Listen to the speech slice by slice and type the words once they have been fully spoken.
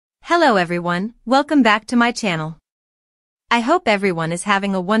Hello everyone, welcome back to my channel. I hope everyone is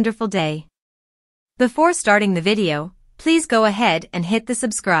having a wonderful day. Before starting the video, please go ahead and hit the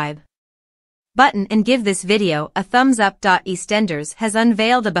subscribe button and give this video a thumbs up. EastEnders has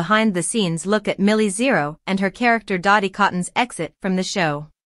unveiled a behind-the-scenes look at Millie Zero and her character Dotty Cotton's exit from the show.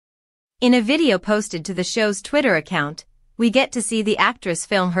 In a video posted to the show's Twitter account, we get to see the actress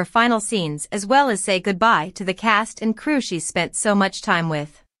film her final scenes as well as say goodbye to the cast and crew she's spent so much time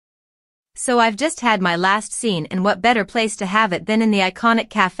with. So I've just had my last scene, and what better place to have it than in the iconic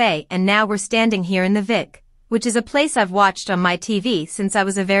cafe, and now we're standing here in the Vic, which is a place I've watched on my TV since I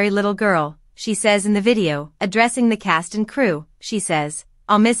was a very little girl, she says in the video. Addressing the cast and crew, she says,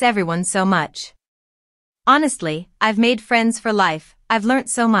 "I'll miss everyone so much. Honestly, I've made friends for life, I've learnt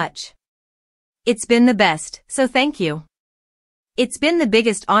so much. It's been the best, so thank you. It's been the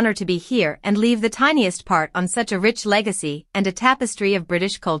biggest honor to be here and leave the tiniest part on such a rich legacy and a tapestry of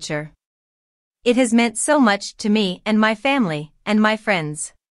British culture. It has meant so much to me and my family, and my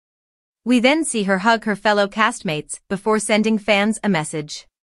friends." We then see her hug her fellow castmates before sending fans a message.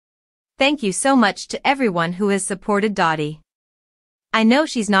 "Thank you so much to everyone who has supported Dotty. I know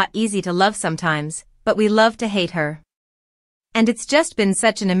she's not easy to love sometimes, but we love to hate her. And it's just been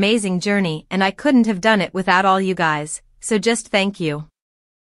such an amazing journey, and I couldn't have done it without all you guys, so just thank you."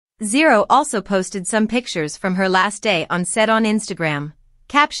 Zero also posted some pictures from her last day on set on Instagram,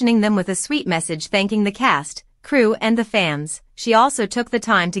 captioning them with a sweet message thanking the cast, crew and the fans. She also took the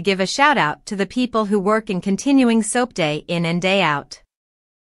time to give a shout out to the people who work in continuing soap day in and day out.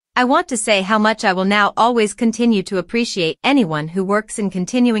 "I want to say how much I will now always continue to appreciate anyone who works in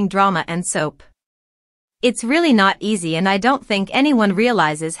continuing drama and soap. It's really not easy, and I don't think anyone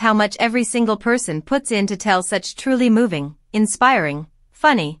realizes how much every single person puts in to tell such truly moving, inspiring,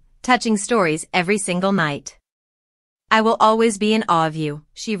 funny, touching stories every single night. I will always be in awe of you,"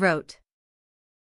 she wrote.